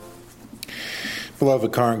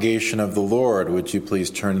Beloved congregation of the Lord, would you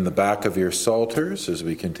please turn in the back of your psalters as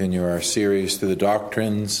we continue our series through the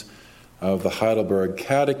doctrines of the Heidelberg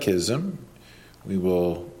Catechism. We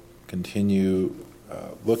will continue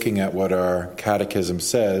looking at what our catechism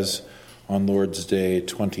says on Lord's Day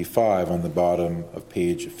 25 on the bottom of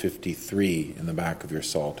page 53 in the back of your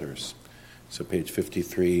psalters. So page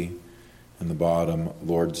 53 in the bottom,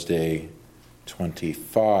 Lord's Day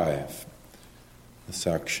 25. The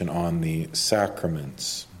section on the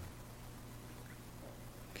sacraments.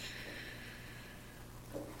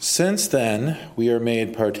 Since then, we are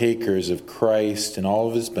made partakers of Christ and all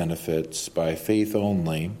of his benefits by faith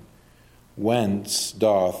only. Whence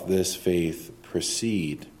doth this faith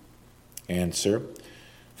proceed? Answer: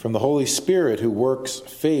 from the Holy Spirit, who works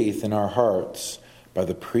faith in our hearts by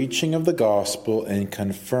the preaching of the gospel and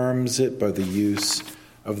confirms it by the use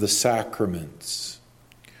of the sacraments.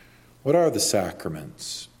 What are the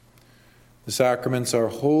sacraments? The sacraments are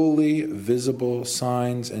holy, visible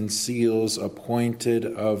signs and seals appointed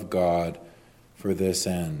of God for this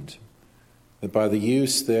end, that by the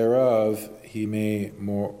use thereof he may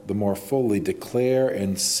the more fully declare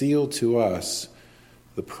and seal to us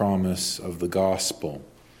the promise of the gospel,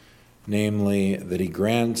 namely, that he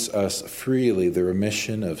grants us freely the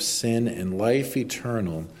remission of sin and life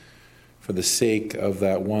eternal for the sake of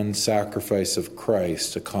that one sacrifice of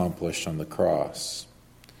Christ accomplished on the cross.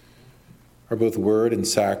 Are both word and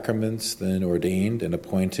sacraments then ordained and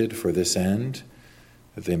appointed for this end,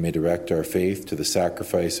 that they may direct our faith to the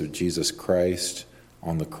sacrifice of Jesus Christ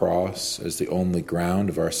on the cross as the only ground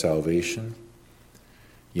of our salvation?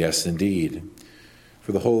 Yes, indeed.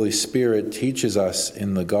 For the Holy Spirit teaches us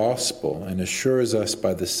in the gospel and assures us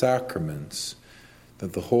by the sacraments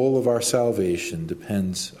that the whole of our salvation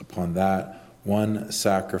depends upon that one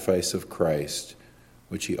sacrifice of Christ,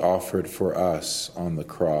 which he offered for us on the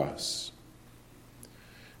cross.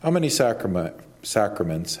 How many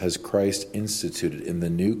sacraments has Christ instituted in the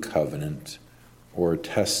new covenant or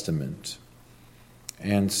testament?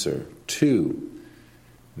 Answer: 2,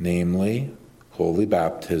 namely, Holy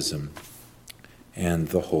Baptism and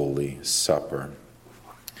the Holy Supper.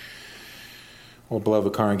 Well,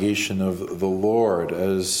 beloved congregation of the Lord,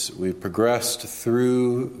 as we progressed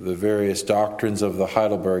through the various doctrines of the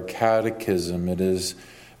Heidelberg Catechism, it has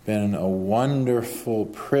been a wonderful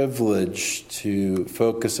privilege to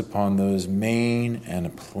focus upon those main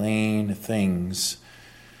and plain things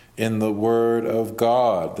in the Word of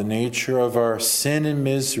God, the nature of our sin and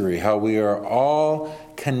misery, how we are all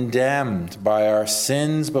condemned by our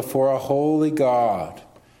sins before a holy God.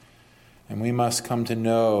 And we must come to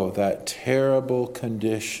know that terrible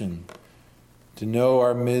condition, to know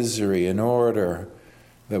our misery in order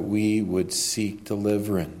that we would seek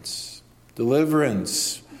deliverance.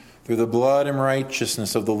 Deliverance through the blood and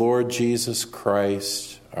righteousness of the Lord Jesus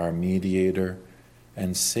Christ, our mediator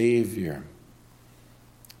and Savior.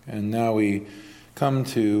 And now we come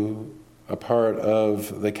to a part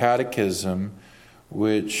of the Catechism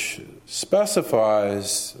which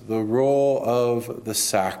specifies the role of the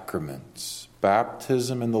sacraments,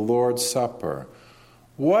 baptism and the Lord's Supper.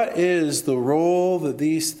 What is the role that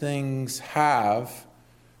these things have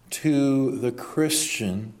to the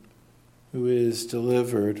Christian who is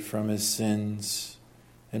delivered from his sins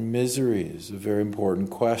and miseries? A very important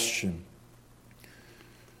question.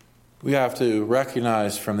 We have to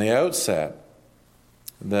recognize from the outset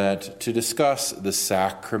that to discuss the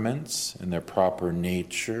sacraments in their proper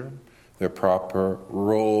nature, their proper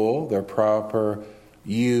role, their proper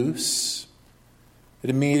use,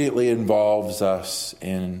 it immediately involves us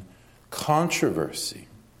in controversy.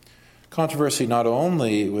 Controversy not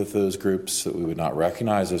only with those groups that we would not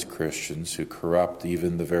recognize as Christians who corrupt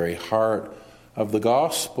even the very heart of the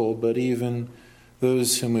gospel, but even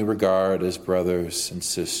those whom we regard as brothers and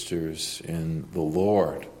sisters in the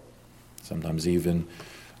Lord. Sometimes even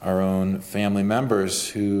our own family members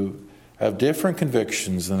who have different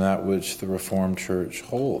convictions than that which the Reformed Church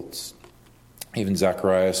holds. Even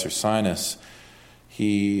Zacharias Ursinus,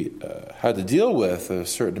 he had to deal with a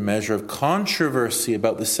certain measure of controversy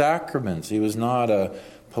about the sacraments. He was not a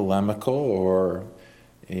polemical or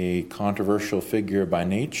a controversial figure by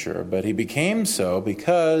nature, but he became so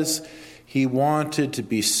because he wanted to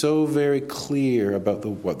be so very clear about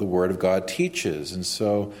what the Word of God teaches. And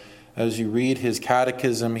so as you read his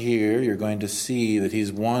catechism here, you're going to see that he's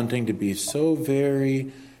wanting to be so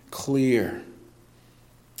very clear.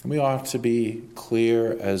 And we ought to be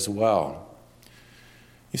clear as well.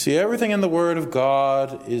 You see, everything in the Word of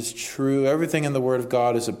God is true. Everything in the Word of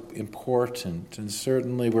God is important. And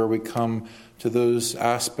certainly where we come to those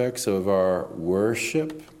aspects of our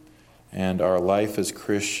worship and our life as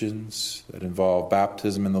Christians that involve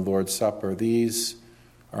baptism and the Lord's Supper, these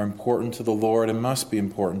are important to the Lord and must be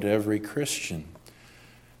important to every Christian.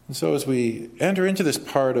 And so as we enter into this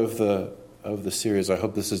part of the series, I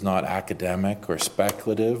hope this is not academic or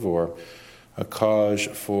speculative or a cause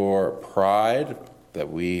for pride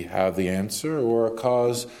that we have the answer, or a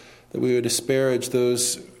cause that we would disparage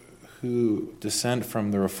those who dissent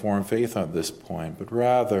from the Reformed faith at this point, but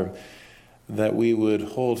rather that we would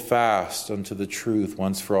hold fast unto the truth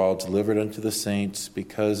once for all delivered unto the saints,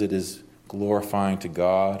 because it is glorifying to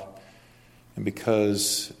God, and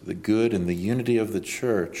because the good and the unity of the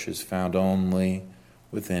church is found only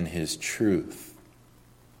within his truth.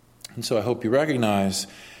 And so I hope you recognize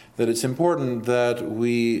that it's important that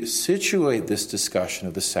we situate this discussion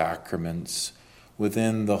of the sacraments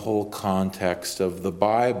within the whole context of the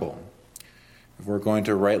Bible. If we're going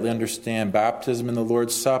to rightly understand baptism and the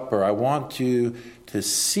Lord's Supper, I want you to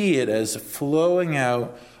see it as flowing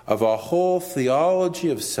out of a whole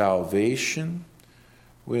theology of salvation,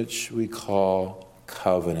 which we call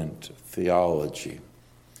covenant theology.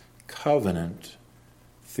 Covenant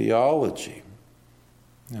theology.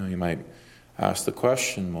 Now you might ask the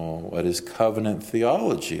question, well, what is covenant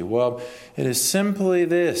theology? Well, it is simply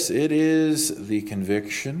this. It is the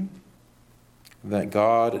conviction that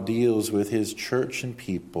God deals with his church and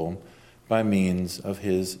people by means of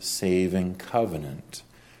his saving covenant,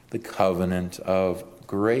 the covenant of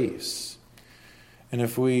grace. And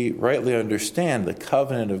if we rightly understand the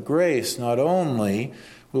covenant of grace, not only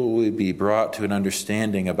will we be brought to an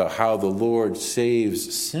understanding about how the Lord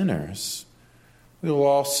saves sinners, we will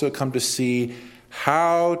also come to see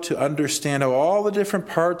how to understand how all the different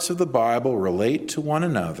parts of the Bible relate to one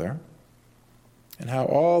another, and how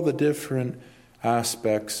all the different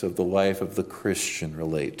aspects of the life of the Christian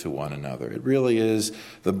relate to one another. It really is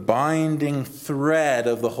the binding thread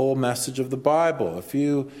of the whole message of the Bible. If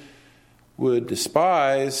you would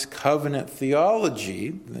despise covenant theology,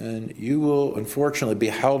 then you will unfortunately be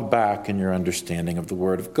held back in your understanding of the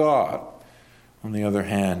Word of God. On the other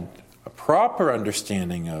hand, a proper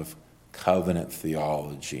understanding of covenant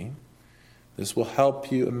theology, this will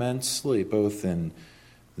help you immensely, both in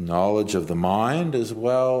the knowledge of the mind as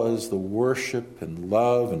well as the worship and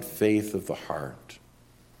love and faith of the heart.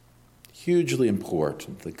 Hugely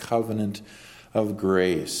important, the covenant of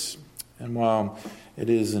grace. And while it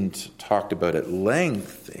isn't talked about at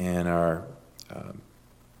length in our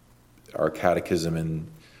catechism in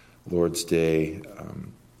Lord's Day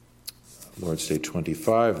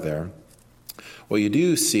 25 there, what you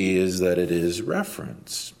do see is that it is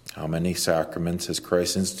referenced. How many sacraments has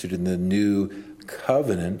Christ instituted in the new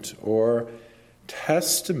covenant or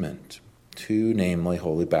testament? Two, namely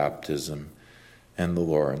holy baptism and the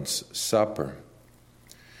Lord's Supper.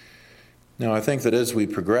 Now, I think that as we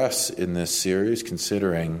progress in this series,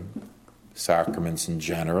 considering sacraments in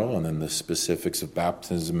general and then the specifics of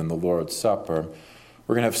baptism and the Lord's Supper,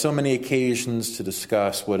 we're going to have so many occasions to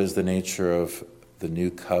discuss what is the nature of the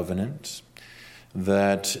new covenant,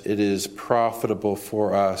 that it is profitable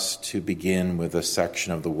for us to begin with a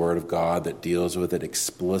section of the Word of God that deals with it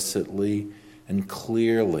explicitly and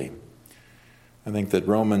clearly. I think that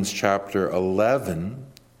Romans chapter 11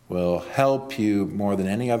 will help you more than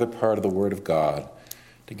any other part of the Word of God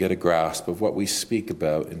to get a grasp of what we speak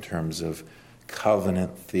about in terms of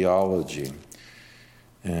covenant theology.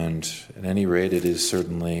 And at any rate, it is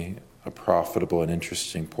certainly a profitable and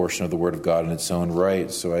interesting portion of the Word of God in its own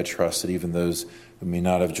right. So I trust that even those who may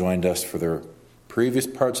not have joined us for their previous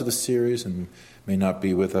parts of the series and may not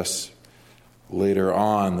be with us later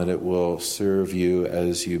on, that it will serve you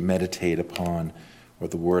as you meditate upon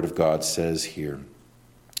what the Word of God says here.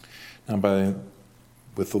 Now,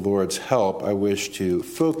 with the Lord's help, I wish to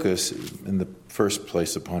focus in the first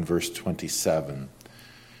place upon verse 27.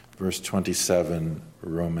 Verse 27,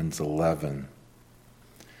 Romans 11.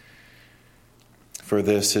 For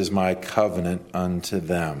this is my covenant unto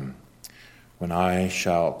them, when I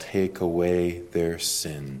shall take away their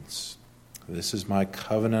sins. This is my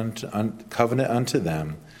covenant unto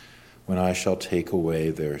them, when I shall take away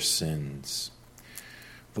their sins.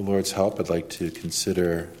 With the Lord's help, I'd like to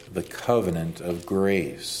consider the covenant of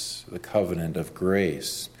grace. The covenant of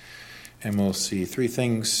grace. And we'll see three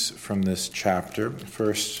things from this chapter.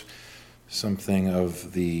 First, something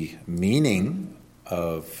of the meaning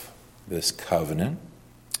of this covenant.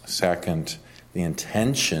 Second, the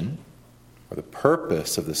intention or the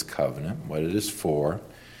purpose of this covenant, what it is for.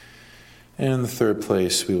 And in the third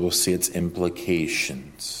place, we will see its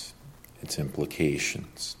implications. Its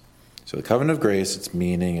implications. So the covenant of grace, its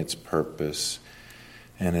meaning, its purpose,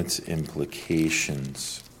 and its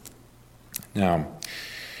implications. Now,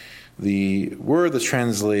 The word that's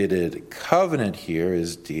translated covenant here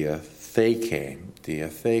is diatheke,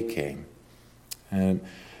 and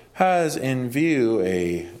has in view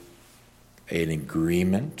an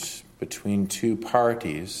agreement between two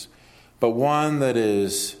parties, but one that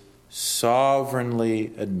is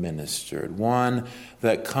sovereignly administered, one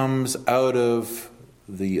that comes out of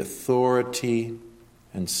the authority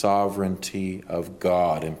and sovereignty of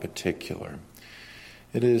God in particular.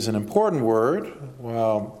 It is an important word,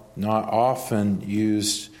 while not often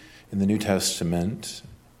used in the New Testament.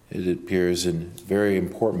 It appears in very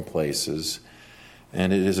important places,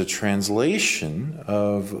 and it is a translation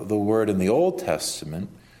of the word in the Old Testament,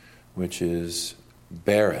 which is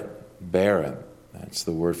berit. That's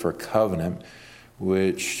the word for covenant,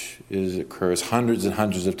 which occurs hundreds and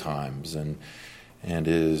hundreds of times and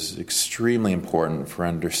is extremely important for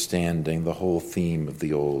understanding the whole theme of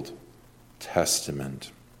the Old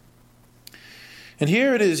Testament. And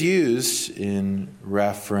here it is used in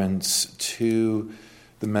reference to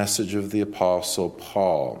the message of the Apostle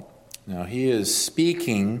Paul. Now, he is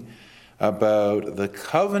speaking about the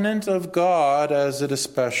covenant of God as it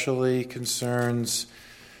especially concerns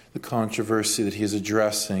the controversy that he is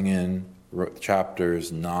addressing in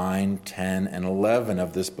chapters 9, 10, and 11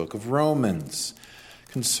 of this book of Romans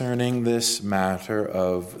concerning this matter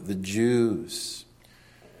of the Jews.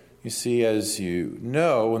 You see, as you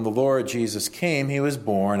know, when the Lord Jesus came, he was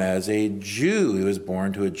born as a Jew. He was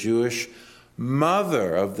born to a Jewish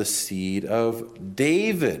mother of the seed of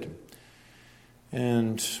David.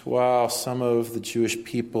 And while some of the Jewish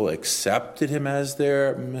people accepted him as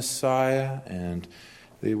their Messiah, and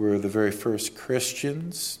they were the very first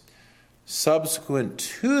Christians, subsequent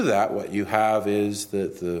to that, what you have is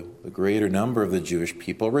that the greater number of the Jewish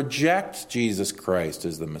people reject Jesus Christ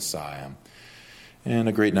as the Messiah. And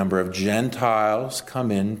a great number of Gentiles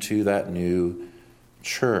come into that new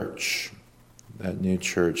church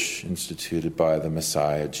instituted by the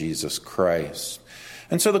Messiah, Jesus Christ.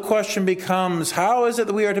 And so the question becomes, how is it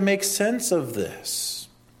that we are to make sense of this?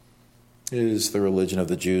 Is the religion of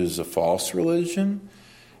the Jews a false religion?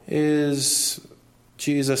 Is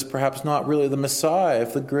Jesus perhaps not really the Messiah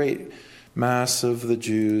if the great mass of the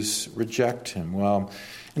Jews reject him? Well,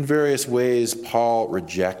 in various ways, Paul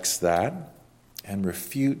rejects that and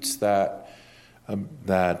refutes that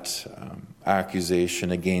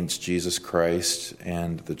accusation against Jesus Christ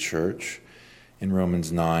and the church in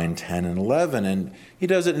Romans 9, 10, and 11. And he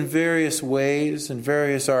does it in various ways, in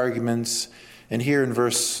various arguments. And here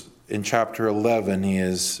in chapter 11, he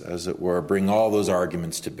is, as it were, bring all those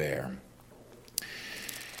arguments to bear.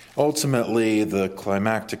 Ultimately, the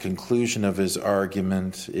climactic conclusion of his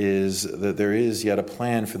argument is that there is yet a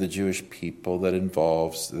plan for the Jewish people that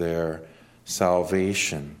involves their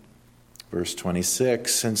salvation. Verse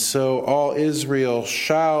 26, and so all Israel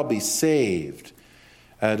shall be saved,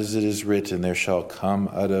 as it is written, there shall come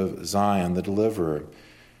out of Zion the deliverer,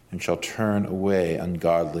 and shall turn away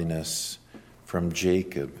ungodliness from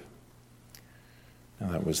Jacob.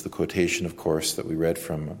 Now that was the quotation, of course, that we read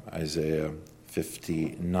from Isaiah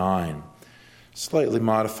 59, slightly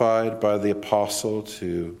modified by the apostle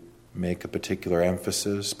to make a particular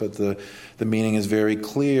emphasis, but the meaning is very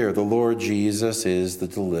clear. The Lord Jesus is the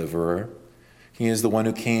deliverer. He is the one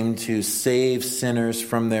who came to save sinners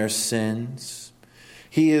from their sins.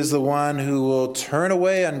 He is the one who will turn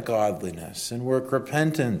away ungodliness and work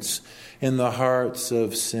repentance in the hearts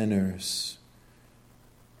of sinners.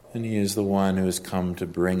 And he is the one who has come to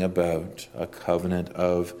bring about a covenant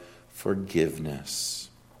of forgiveness.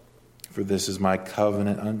 For this is my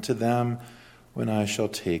covenant unto them when I shall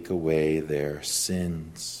take away their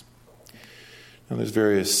sins. Now, there's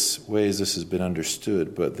various ways this has been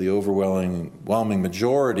understood, but the overwhelming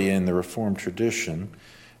majority in the Reformed tradition,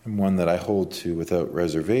 and one that I hold to without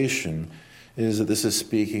reservation, is that this is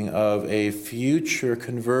speaking of a future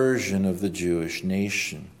conversion of the Jewish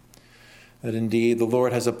nation. That indeed the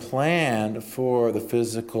Lord has a plan for the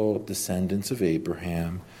physical descendants of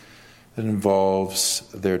Abraham that involves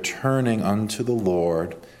their turning unto the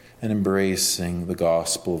Lord and embracing the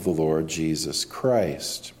gospel of the Lord Jesus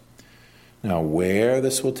Christ. Now, where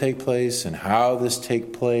this will take place and how this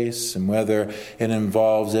take place and whether it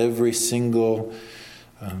involves every single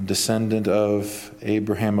descendant of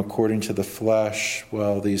Abraham according to the flesh,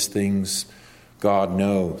 well, these things God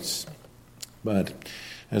knows. But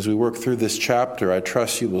as we work through this chapter, I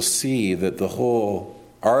trust you will see that the whole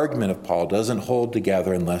argument of Paul doesn't hold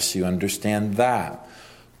together unless you understand that.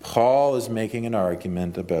 Paul is making an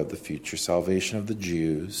argument about the future salvation of the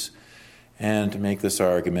Jews, and to make this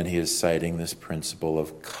argument, he is citing this principle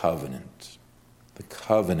of covenant, the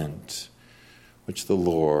covenant which the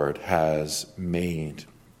Lord has made.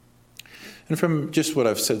 And from just what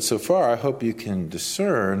I've said so far, I hope you can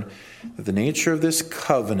discern that the nature of this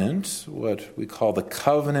covenant, what we call the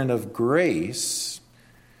covenant of grace,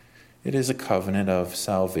 it is a covenant of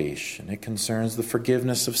salvation. It concerns the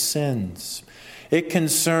forgiveness of sins. It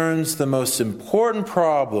concerns the most important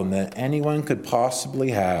problem that anyone could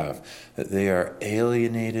possibly have, that they are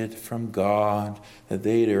alienated from God, that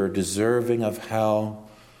they are deserving of hell.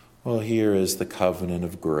 Well, here is the covenant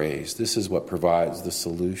of grace. This is what provides the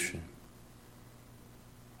solution.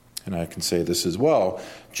 And I can say this as well,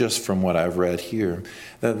 just from what I've read here,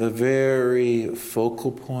 that the very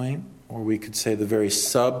focal point, or we could say the very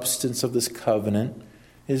substance of this covenant,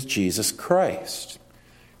 is Jesus Christ.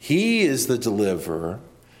 He is the deliverer,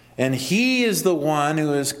 and He is the one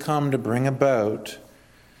who has come to bring about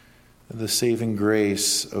the saving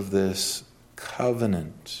grace of this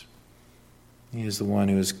covenant. He is the one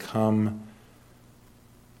who has come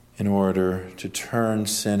in order to turn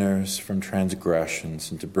sinners from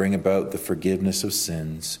transgressions and to bring about the forgiveness of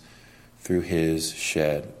sins through His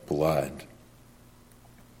shed blood.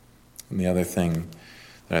 And the other thing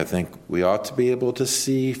that I think we ought to be able to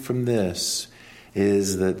see from this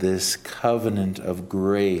is that this covenant of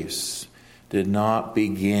grace did not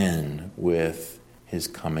begin with His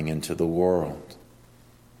coming into the world.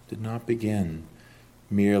 It did not begin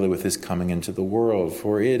merely with His coming into the world,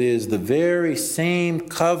 for it is the very same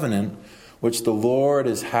covenant which the Lord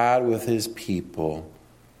has had with His people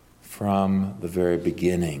from the very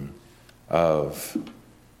beginning of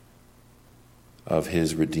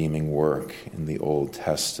His redeeming work in the Old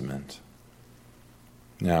Testament.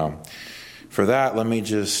 Now, for that, let me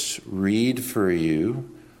just read for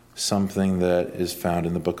you something that is found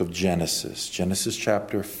in the book of Genesis. Genesis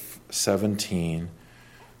chapter 17,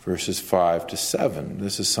 verses 5 to 7.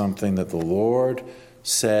 This is something that the Lord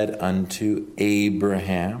said unto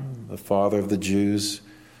Abraham, the father of the Jews,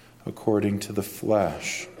 according to the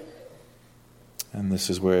flesh. And this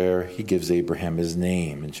is where He gives Abraham his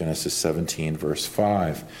name in Genesis 17, verse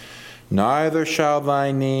 5. Neither shall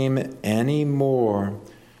thy name any more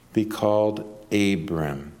be called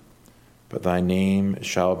Abram, but thy name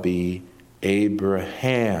shall be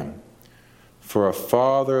Abraham. For a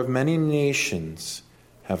father of many nations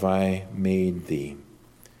have I made thee.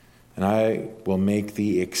 And I will make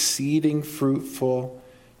thee exceeding fruitful,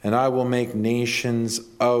 and I will make nations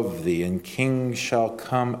of thee, and kings shall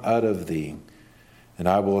come out of thee. And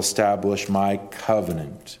I will establish my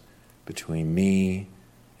covenant between me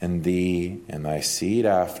and thee and thy seed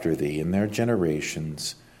after thee in their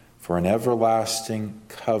generations, for an everlasting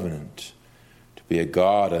covenant, to be a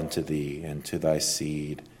God unto thee and to thy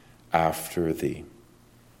seed after thee.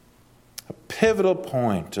 A pivotal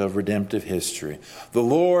point of redemptive history. The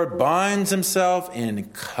Lord binds Himself in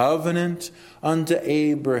covenant unto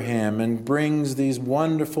Abraham and brings these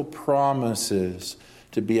wonderful promises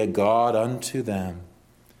to be a God unto them.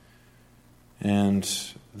 And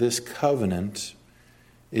this covenant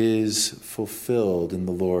is fulfilled in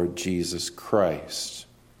the Lord Jesus Christ.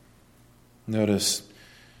 Notice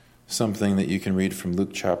something that you can read from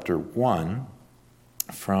Luke chapter 1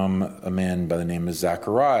 from a man by the name of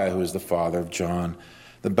Zechariah, who is the father of John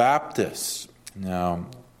the Baptist. Now,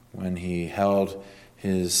 when he held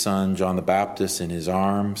his son John the Baptist in his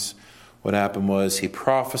arms, what happened was he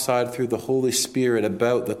prophesied through the Holy Spirit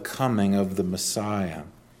about the coming of the Messiah.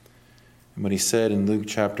 And what he said in Luke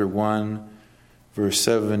chapter 1, verse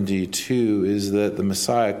 72, is that the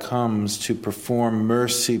Messiah comes to perform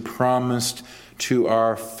mercy promised to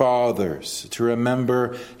our fathers, to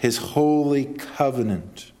remember His holy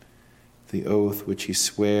covenant, the oath which He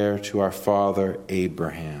sware to our father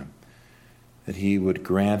Abraham, that He would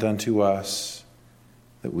grant unto us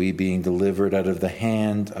that we, being delivered out of the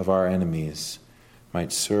hand of our enemies,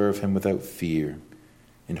 might serve Him without fear,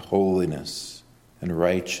 in holiness and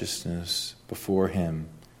righteousness before Him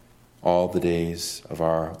all the days of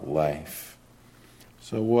our life.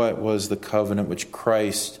 So what was the covenant which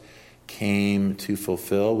Christ came to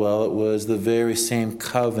fulfill? Well, it was the very same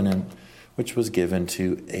covenant which was given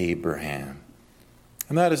to Abraham.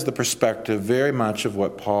 And that is the perspective very much of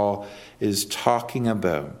what Paul is talking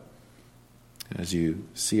about. As you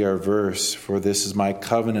see our verse, for this is my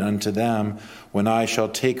covenant unto them, when I shall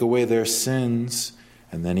take away their sins.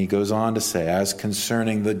 And then he goes on to say, as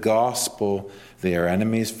concerning the gospel, they are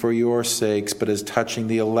enemies for your sakes, but as touching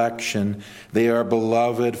the election, they are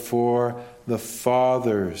beloved for the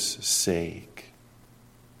Father's sake.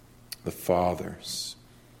 The fathers.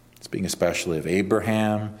 Speaking especially of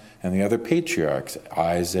Abraham and the other patriarchs,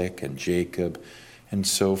 Isaac and Jacob and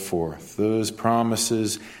so forth. Those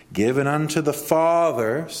promises given unto the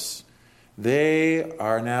fathers, they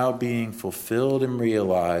are now being fulfilled and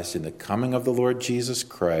realized in the coming of the Lord Jesus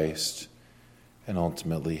Christ and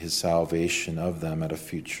ultimately his salvation of them at a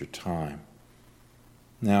future time.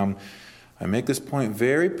 Now, I make this point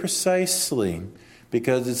very precisely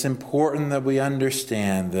because it's important that we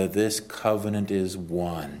understand that this covenant is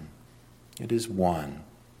one. It is one.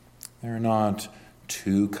 There are not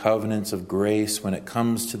two covenants of grace when it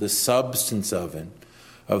comes to the substance of it,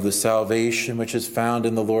 of the salvation which is found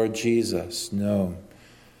in the Lord Jesus. No.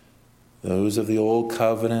 Those of the Old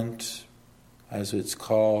Covenant, as it's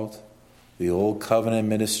called, the Old Covenant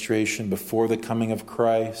administration before the coming of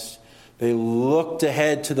Christ, they looked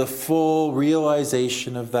ahead to the full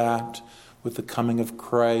realization of that with the coming of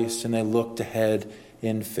Christ, and they looked ahead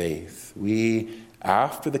in faith. We,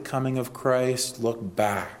 after the coming of Christ, look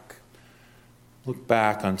back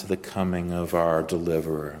unto the coming of our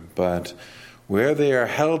deliverer. But where they are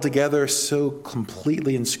held together so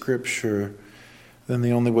completely in Scripture, then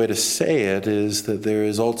the only way to say it is that there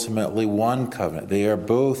is ultimately one covenant. They are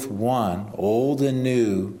both one, old and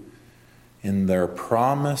new, in their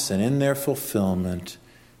promise and in their fulfillment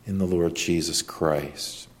in the Lord Jesus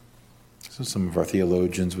Christ. So some of our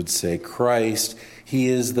theologians would say Christ, he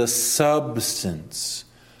is the substance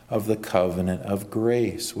of the covenant of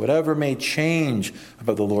grace. Whatever may change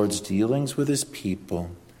about the Lord's dealings with his people,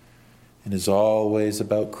 it is always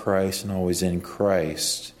about Christ and always in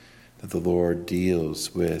Christ that the Lord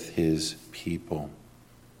deals with his people.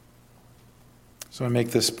 So I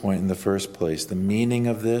make this point in the first place. The meaning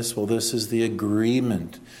of this, well, this is the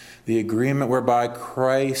agreement whereby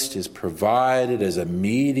Christ is provided as a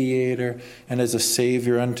mediator and as a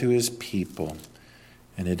Savior unto his people.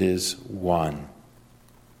 And it is one.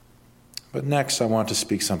 But next I want to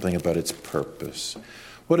speak something about its purpose.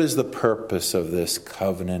 What is the purpose of this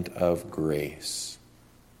covenant of grace?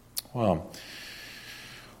 Well,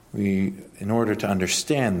 in order to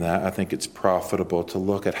understand that, I think it's profitable to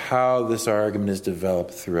look at how this argument is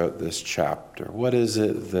developed throughout this chapter. What is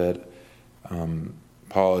it that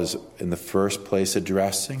Paul is in the first place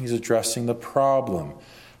addressing? He's addressing the problem.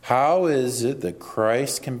 How is it that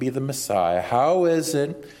Christ can be the Messiah? How is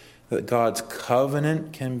it that God's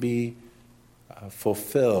covenant can be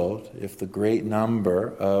fulfilled if the great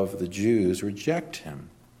number of the Jews reject him?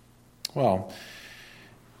 Well,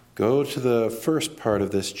 go to the first part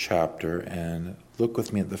of this chapter and look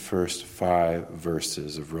with me at the first 5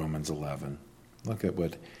 verses of Romans 11. Look at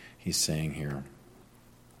what he's saying here.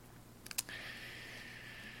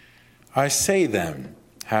 I say then,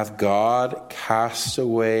 hath God cast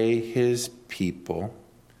away his people?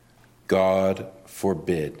 God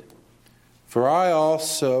forbid. For I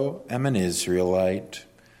also am an Israelite,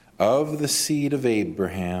 of the seed of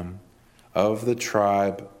Abraham, of the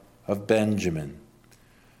tribe of Benjamin.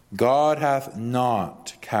 God hath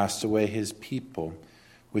not cast away his people,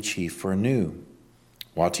 which he foreknew.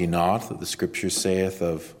 Wot ye not that the Scripture saith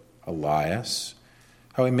of Elias,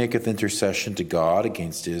 how he maketh intercession to God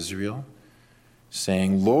against Israel,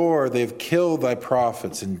 saying, Lord, they have killed thy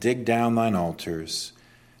prophets and digged down thine altars,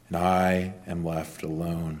 and I am left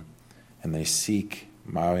alone, and they seek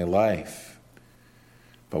my life.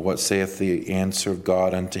 But what saith the answer of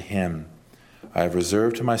God unto him? I have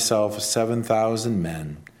reserved to myself 7,000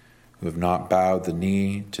 men, who have not bowed the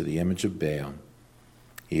knee to the image of Baal.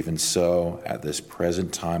 Even so, at this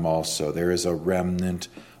present time also, there is a remnant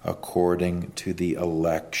according to the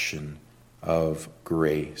election of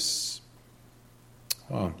grace.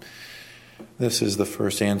 Well, this is the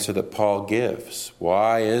first answer that Paul gives.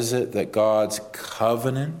 Why is it that God's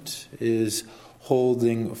covenant is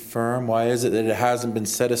holding firm? Why is it that it hasn't been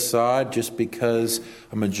set aside just because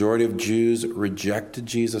a majority of Jews rejected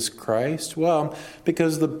Jesus Christ? Well,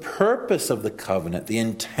 because the purpose of the covenant, the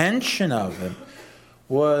intention of it,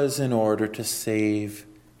 was in order to save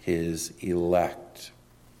his elect,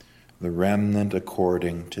 the remnant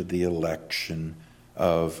according to the election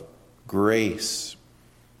of grace.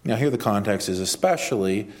 Now here the context is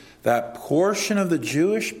especially that portion of the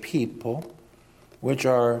Jewish people which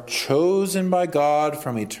are chosen by God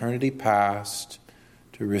from eternity past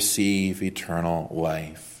to receive eternal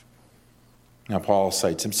life. Now, Paul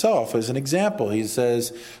cites himself as an example. He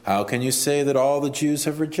says, how can you say that all the Jews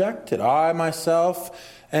have rejected? I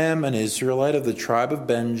myself am an Israelite of the tribe of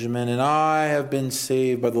Benjamin, and I have been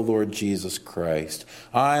saved by the Lord Jesus Christ.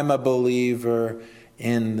 I am a believer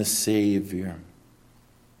in the Savior.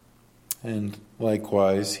 And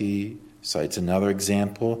likewise, he cites another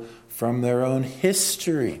example from their own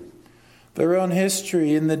history. Their own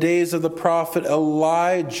history in the days of the prophet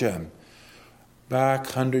Elijah, back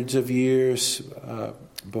hundreds of years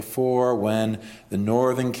before, when the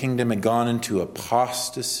northern kingdom had gone into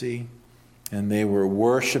apostasy. and they were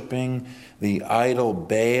worshiping the idol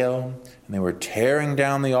Baal, and they were tearing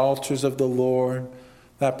down the altars of the Lord,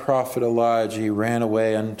 that prophet Elijah, he ran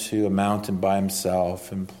away unto a mountain by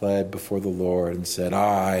himself and pled before the Lord and said,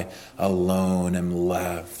 I alone am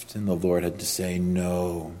left. And the Lord had to say,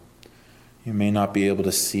 no, you may not be able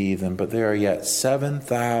to see them, but there are yet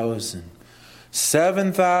 7,000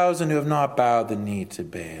 who have not bowed the knee to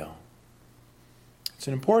Baal. It's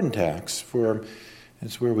an important text, for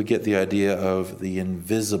it's where we get the idea of the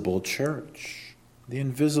invisible church. The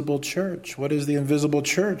invisible church. What is the invisible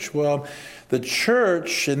church? Well, the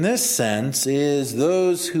church, in this sense, is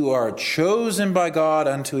those who are chosen by God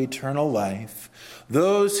unto eternal life,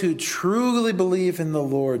 those who truly believe in the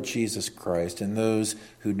Lord Jesus Christ, and those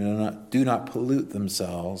who do not pollute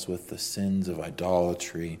themselves with the sins of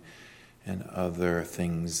idolatry and other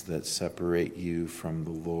things that separate you from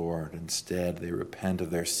the Lord. Instead, they repent of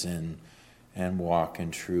their sin and walk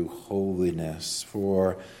in true holiness,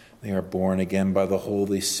 for they are born again by the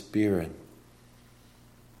Holy Spirit.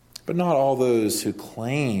 But not all those who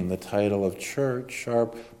claim the title of church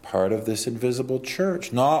are part of this invisible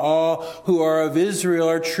church. Not all who are of Israel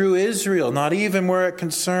are true Israel, not even where it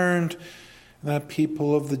concerned the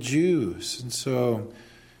people of the Jews. And so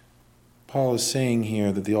Paul is saying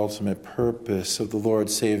here that the ultimate purpose of the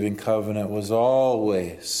Lord's saving covenant was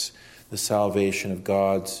always the salvation of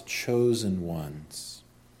God's chosen ones.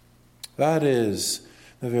 That is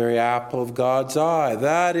the very apple of God's eye.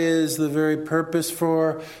 That is the very purpose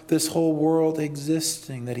for this whole world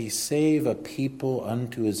existing, that he save a people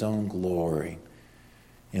unto his own glory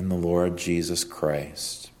in the Lord Jesus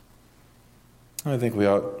Christ. I think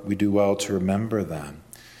we do well to remember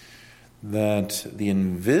that the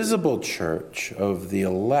invisible church of the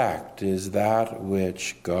elect is that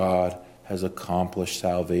which God has accomplished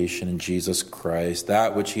salvation in Jesus Christ,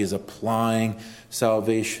 that which he is applying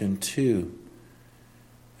salvation to.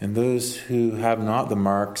 And those who have not the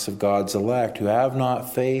marks of God's elect, who have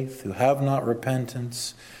not faith, who have not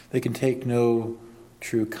repentance, they can take no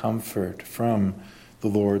true comfort from the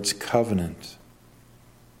Lord's covenant.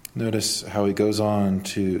 Notice how he goes on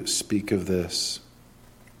to speak of this.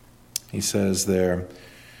 He says there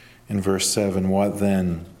in verse 7, what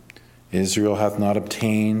then? Israel hath not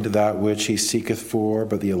obtained that which he seeketh for,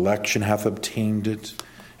 but the election hath obtained it,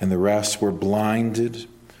 and the rest were blinded.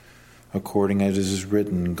 According as it is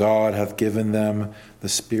written, God hath given them the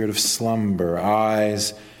spirit of slumber,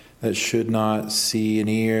 eyes that should not see, and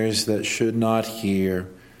ears that should not hear,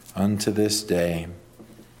 unto this day.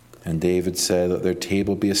 And David said, let their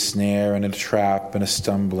table be a snare and a trap and a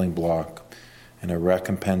stumbling block, and a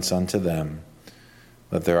recompense unto them.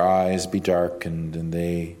 Let their eyes be darkened, and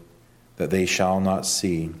that they shall not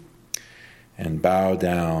see, and bow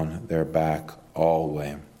down their back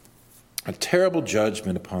alway. A terrible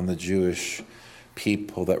judgment upon the Jewish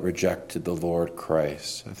people that rejected the Lord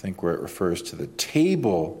Christ. I think where it refers to the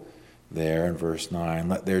table there in verse 9,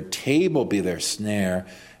 let their table be their snare,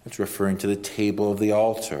 it's referring to the table of the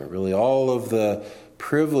altar. Really all of the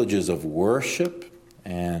privileges of worship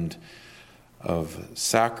and of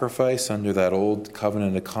sacrifice under that old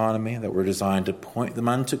covenant economy that were designed to point them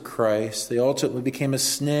unto Christ, they ultimately became a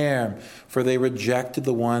snare, for they rejected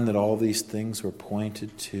the one that all these things were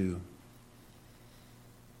pointed to.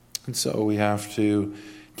 And so we have to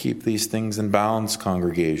keep these things in balance,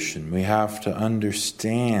 congregation. We have to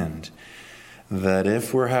understand that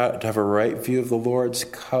if we're to have a right view of the Lord's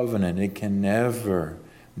covenant, it can never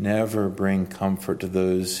bring comfort to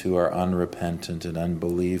those who are unrepentant and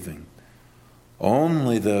unbelieving.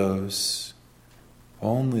 Only those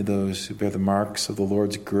who bear the marks of the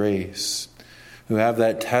Lord's grace, who have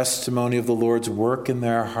that testimony of the Lord's work in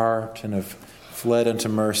their heart and have fled unto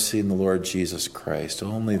mercy in the Lord Jesus Christ,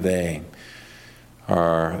 only they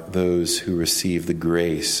are those who receive the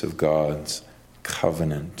grace of God's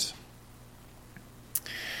covenant.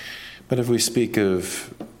 But if we speak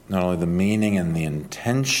of not only the meaning and the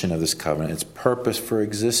intention of this covenant, its purpose for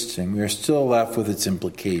existing, we are still left with its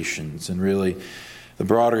implications. And really, the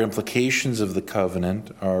broader implications of the covenant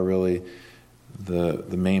are really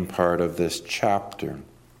the main part of this chapter.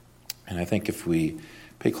 And I think if we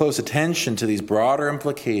pay close attention to these broader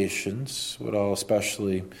implications, what I'll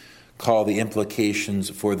especially call the implications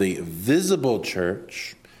for the visible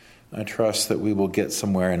church, I trust that we will get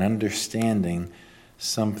somewhere in understanding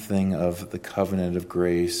something of the covenant of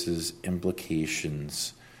grace's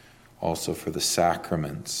implications also for the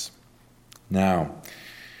sacraments. Now,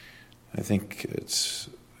 I think it's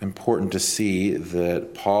important to see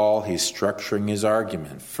that Paul, he's structuring his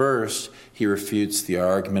argument. First, he refutes the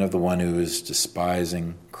argument of the one who is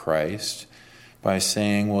despising Christ. by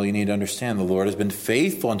saying, well, you need to understand the Lord has been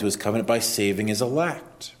faithful unto his covenant by saving his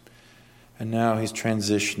elect. And now he's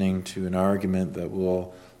transitioning to an argument that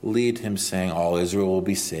will lead him saying all Israel will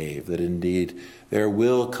be saved, that indeed there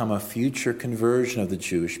will come a future conversion of the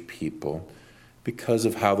Jewish people because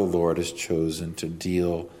of how the Lord has chosen to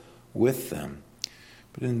deal with them.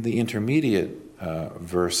 But in the intermediate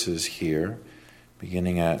verses here,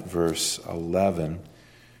 beginning at verse 11,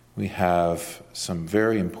 we have some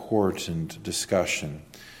very important discussion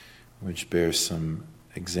which bears some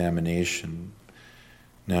examination.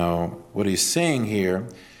 Now, what he's saying here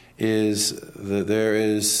is that there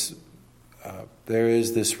is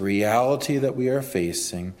this reality that we are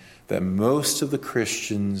facing, that most of the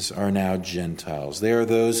Christians are now Gentiles. They are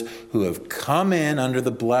those who have come in under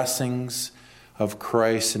the blessings of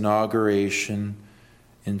Christ's inauguration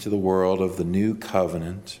into the world of the new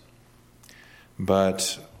covenant.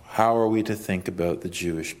 But how are we to think about the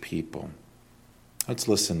Jewish people? Let's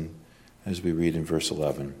listen as we read in verse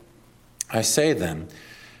 11. I say then,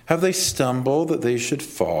 have they stumbled that they should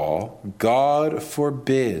fall? God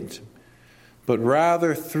forbid. But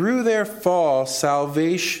rather through their fall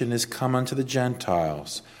salvation is come unto the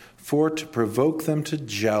Gentiles, for to provoke them to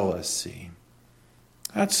jealousy.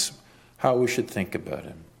 That's how we should think about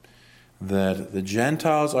it. That the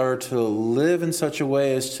Gentiles are to live in such a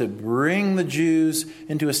way as to bring the Jews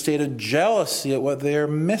into a state of jealousy at what they are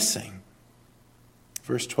missing.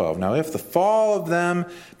 Verse 12, now if the fall of them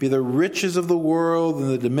be the riches of the world, and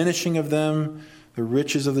the diminishing of them the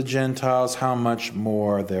riches of the Gentiles, how much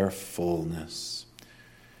more their fullness?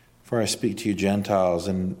 For I speak to you Gentiles,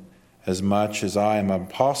 and as much as I am an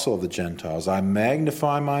apostle of the Gentiles, I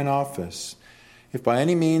magnify mine office, if by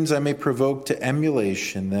any means I may provoke to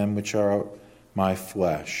emulation them which are my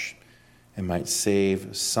flesh, and might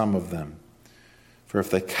save some of them. For if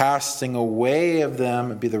the casting away of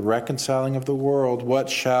them be the reconciling of the world, what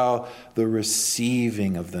shall the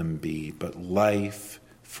receiving of them be but life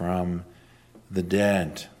from the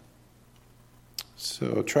dead?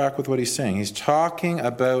 So track with what he's saying. He's talking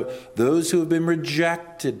about those who have been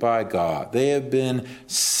rejected by God. They have been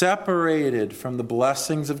separated from the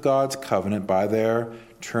blessings of God's covenant by their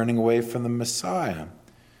turning away from the Messiah.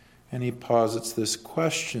 And he posits this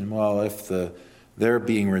question, well, if their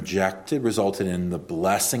being rejected resulted in the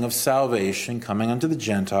blessing of salvation coming unto the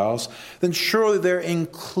Gentiles, then surely their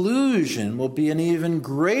inclusion will be an even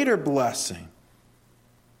greater blessing.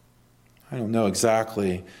 I don't know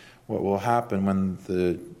exactly what will happen when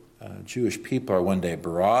the Jewish people are one day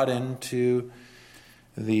brought into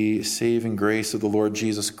the saving grace of the Lord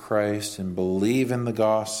Jesus Christ and believe in the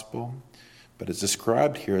gospel, but it's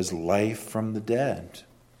described here as life from the dead.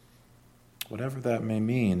 Whatever that may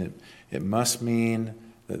mean, it must mean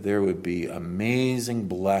that there would be amazing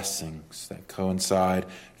blessings that coincide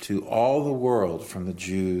to all the world from the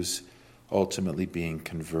Jews ultimately being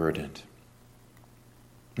converted.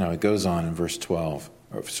 Now it goes on in verse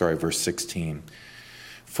 16.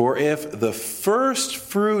 For if the first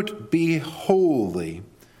fruit be holy,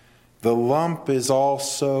 the lump is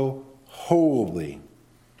also holy.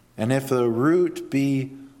 And if the root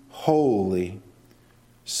be holy,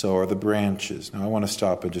 so are the branches. Now I want to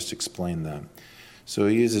stop and just explain that. So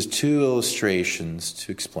he uses two illustrations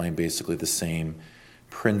to explain basically the same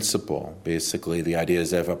principle. Basically the idea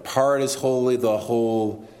is that if a part is holy, the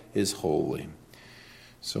whole is holy.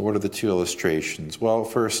 So what are the two illustrations? Well,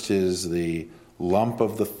 first is the lump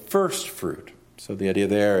of the first fruit. So the idea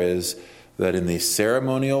there is that in the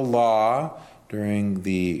ceremonial law, during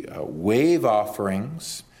the wave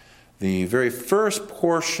offerings, the very first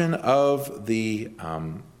portion of the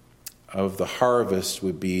harvest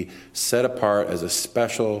would be set apart as a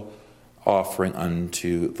special offering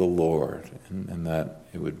unto the Lord, and that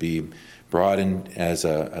it would be brought in as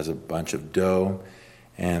a bunch of dough.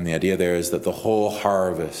 And the idea there is that the whole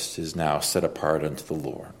harvest is now set apart unto the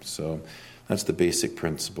Lord. So that's the basic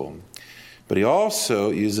principle. But he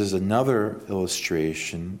also uses another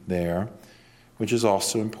illustration there, which is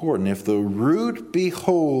also important. If the root be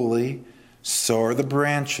holy, so are the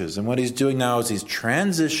branches. And what he's doing now is he's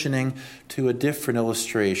transitioning to a different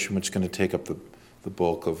illustration, which is going to take up the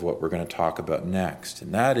bulk of what we're going to talk about next.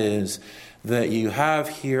 And that is that you have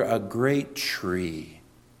here a great tree.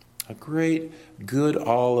 A great good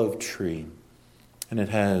olive tree. And it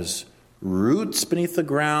has roots beneath the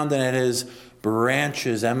ground, and it has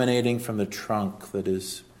branches emanating from the trunk that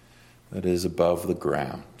is above the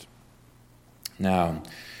ground. Now,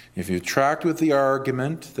 if you've tracked with the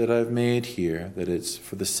argument that I've made here, that it's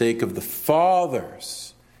for the sake of the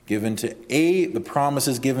fathers the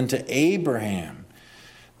promises given to Abraham,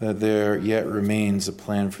 that there yet remains a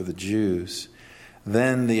plan for the Jews,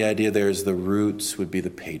 then the idea there is the roots would be the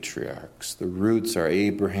patriarchs. The roots are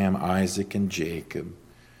Abraham, Isaac, and Jacob.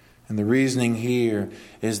 And the reasoning here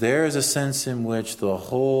is there is a sense in which the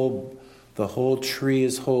whole tree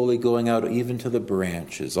is holy, going out even to the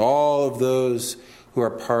branches, all of those who are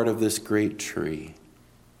part of this great tree.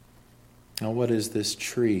 Now, what is this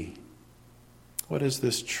tree? What is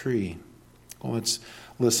this tree? Well, let's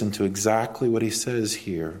listen to exactly what he says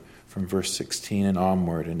here from verse 16 and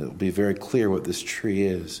onward, and it will be very clear what this tree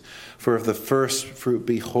is. For if the first fruit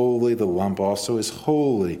be holy, the lump also is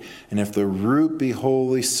holy. And if the root be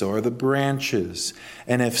holy, so are the branches.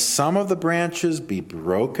 And if some of the branches be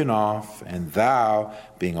broken off, and thou,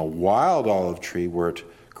 being a wild olive tree, wert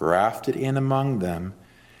grafted in among them,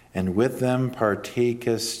 and with them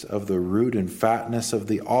partakest of the root and fatness of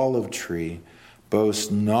the olive tree,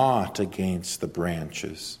 boast not against the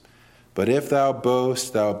branches. But if thou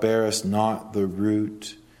boast, thou bearest not the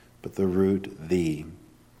root, but the root thee.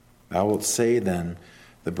 Thou wilt say then,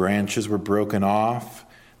 the branches were broken off,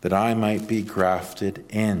 that I might be grafted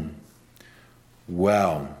in.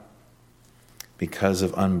 Well, because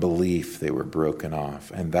of unbelief they were broken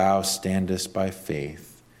off, and thou standest by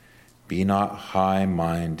faith. Be not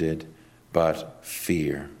high-minded, but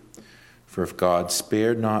fear. For if God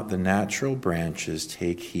spared not the natural branches,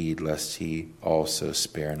 take heed lest he also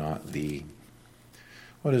spare not thee.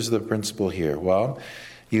 What is the principle here? Well,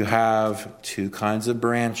 you have two kinds of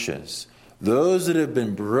branches. Those that have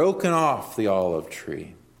been broken off the olive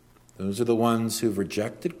tree. Those are the ones who've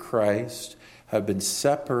rejected Christ, have been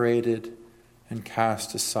separated and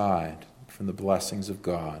cast aside from the blessings of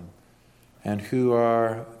God, and who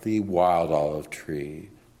are the wild olive tree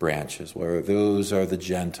branches, where those are the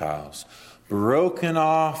Gentiles, broken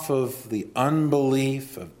off of the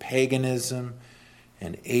unbelief of paganism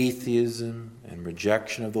and atheism and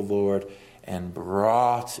rejection of the Lord, and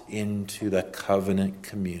brought into the covenant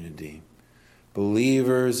community.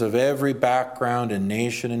 Believers of every background and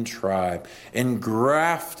nation and tribe,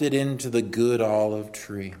 engrafted into the good olive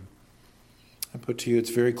tree. I put to you, it's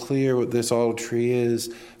very clear what this olive tree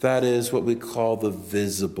is. That is what we call the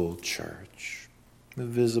visible church. The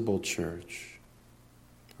visible church.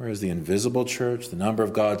 Whereas the invisible church, the number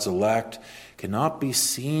of God's elect, cannot be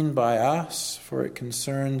seen by us, for it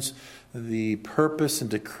concerns the purpose and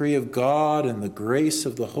decree of God and the grace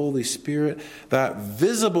of the Holy Spirit. That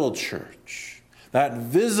visible church, that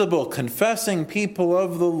visible confessing people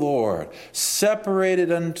of the Lord, separated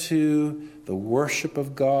unto the worship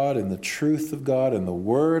of God and the truth of God and the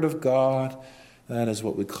Word of God, that is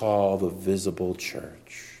what we call the visible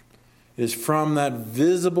church. It is from that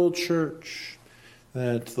visible church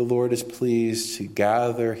that the Lord is pleased to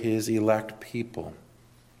gather his elect people.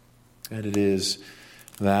 And it is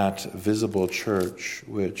that visible church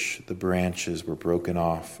which the branches were broken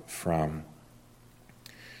off from.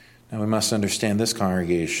 Now we must understand this,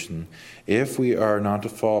 congregation, if we are not to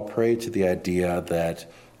fall prey to the idea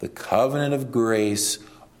that the covenant of grace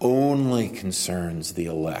only concerns the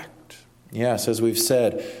elect. Yes, as we've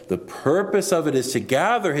said, the purpose of it is to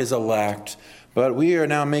gather his elect, but we are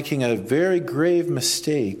now making a very grave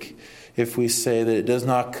mistake if we say that it does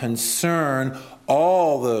not concern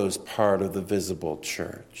all those part of the visible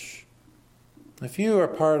church. If you are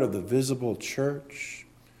part of the visible church,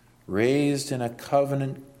 raised in a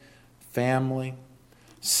covenant family,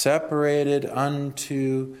 separated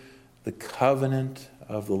unto the covenant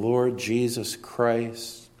of the Lord Jesus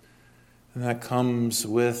Christ, and that comes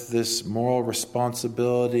with this moral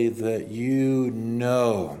responsibility that you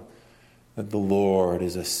know that the Lord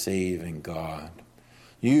is a saving God.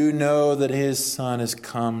 You know that his Son has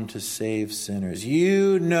come to save sinners.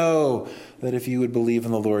 You know that if you would believe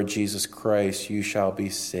in the Lord Jesus Christ, you shall be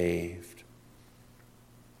saved.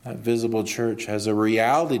 That visible church has a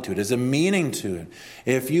reality to it, has a meaning to it.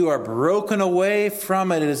 If you are broken away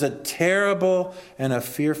from it, it is a terrible and a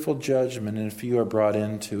fearful judgment. And if you are brought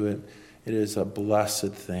into it, it is a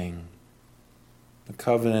blessed thing. The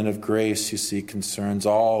covenant of grace, you see, concerns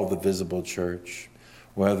all the visible church,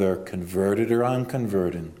 whether converted or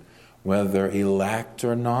unconverted, whether elect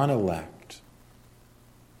or non-elect.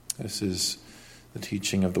 This is the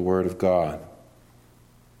teaching of the Word of God.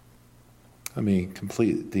 Let me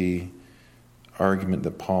complete the argument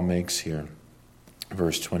that Paul makes here.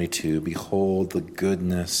 Verse 22, behold the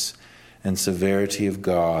goodness and severity of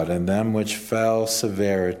God, and them which fell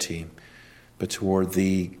severity, but toward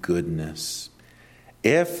thee goodness.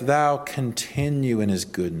 If thou continue in his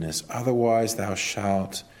goodness, otherwise thou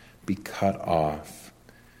shalt be cut off.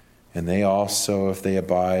 And they also, if they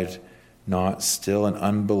abide not still in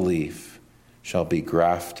unbelief, shall be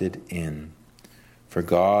grafted in. For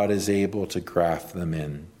God is able to graft them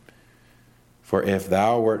in. For if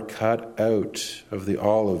thou wert cut out of the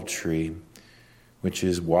olive tree, which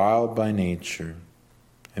is wild by nature,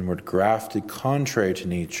 and wert grafted contrary to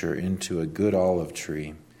nature into a good olive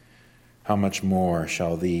tree, how much more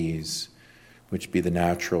shall these, which be the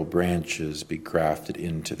natural branches, be grafted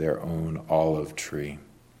into their own olive tree?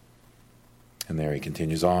 And there he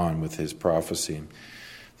continues on with his prophecy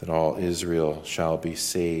that all Israel shall be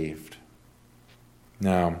saved.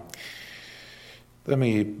 Now, let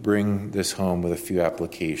me bring this home with a few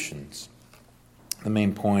applications. The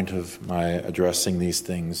main point of my addressing these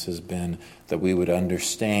things has been that we would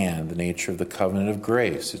understand the nature of the covenant of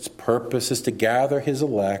grace. Its purpose is to gather his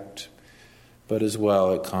elect, but as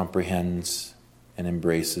well it comprehends and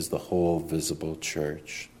embraces the whole visible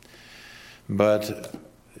church. But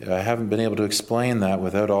I haven't been able to explain that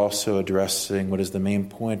without also addressing what is the main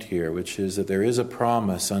point here, which is that there is a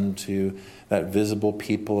promise unto that visible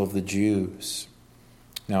people of the Jews.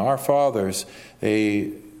 Now, our fathers,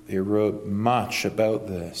 they wrote much about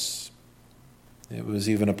this. It was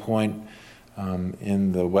even a point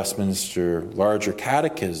in the Westminster Larger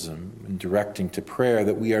Catechism, in directing to prayer,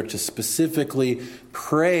 that we are to specifically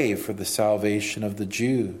pray for the salvation of the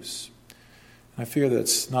Jews. I fear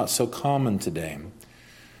that's not so common today.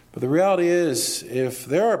 But the reality is, if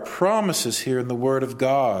there are promises here in the Word of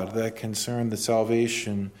God that concern the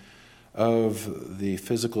salvation of the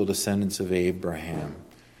physical descendants of Abraham,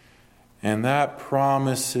 and that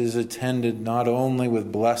promise is attended not only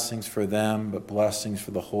with blessings for them, but blessings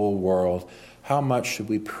for the whole world, how much should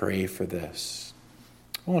we pray for this?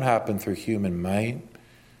 It won't happen through human might,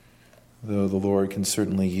 though the Lord can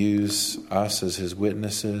certainly use us as his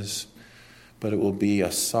witnesses, but it will be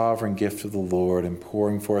a sovereign gift of the Lord in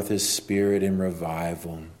pouring forth his Spirit in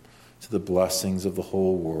revival to the blessings of the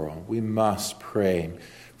whole world. We must pray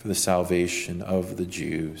for the salvation of the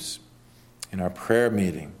Jews. In our prayer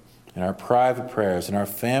meeting, in our private prayers, in our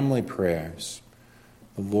family prayers,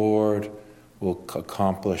 the Lord will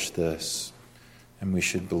accomplish this, and we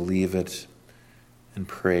should believe it and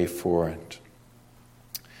pray for it.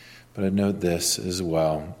 But I note this as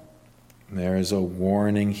well. There is a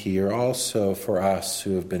warning here also for us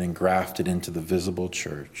who have been engrafted into the visible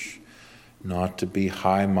church, not to be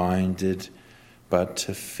high-minded, but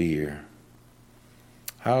to fear.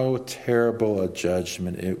 How terrible a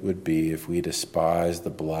judgment it would be if we despised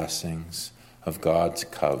the blessings of God's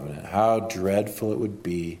covenant. How dreadful it would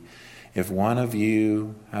be if one of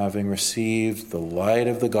you, having received the light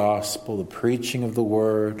of the gospel, the preaching of the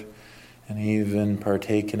word, and even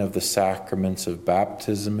partaken of the sacraments of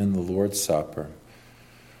baptism and the Lord's Supper,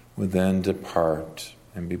 would then depart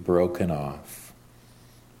and be broken off.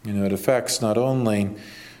 You know, it affects not only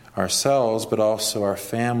ourselves, but also our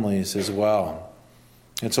families as well.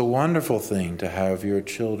 It's a wonderful thing to have your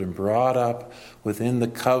children brought up within the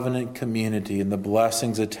covenant community and the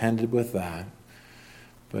blessings attended with that.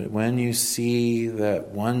 But when you see that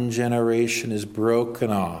one generation is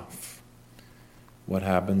broken off, what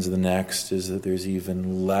happens the next is that there's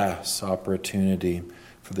even less opportunity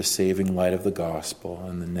for the saving light of the gospel,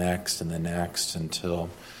 and the next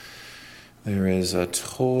until there is a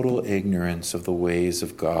total ignorance of the ways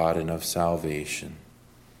of God and of salvation.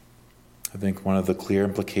 I think one of the clear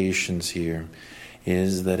implications here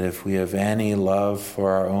is that if we have any love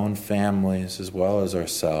for our own families as well as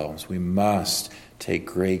ourselves, we must take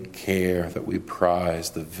great care that we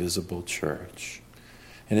prize the visible church.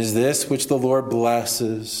 It is this which the Lord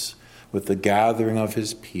blesses with the gathering of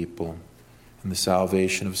his people and the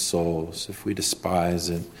salvation of souls. If we despise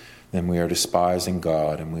it, then we are despising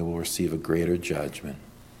God, and we will receive a greater judgment.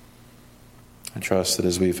 I trust that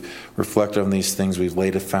as we've reflected on these things, we've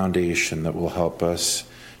laid a foundation that will help us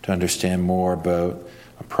to understand more about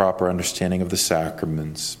a proper understanding of the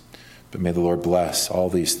sacraments. But may the Lord bless all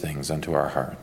these things unto our heart.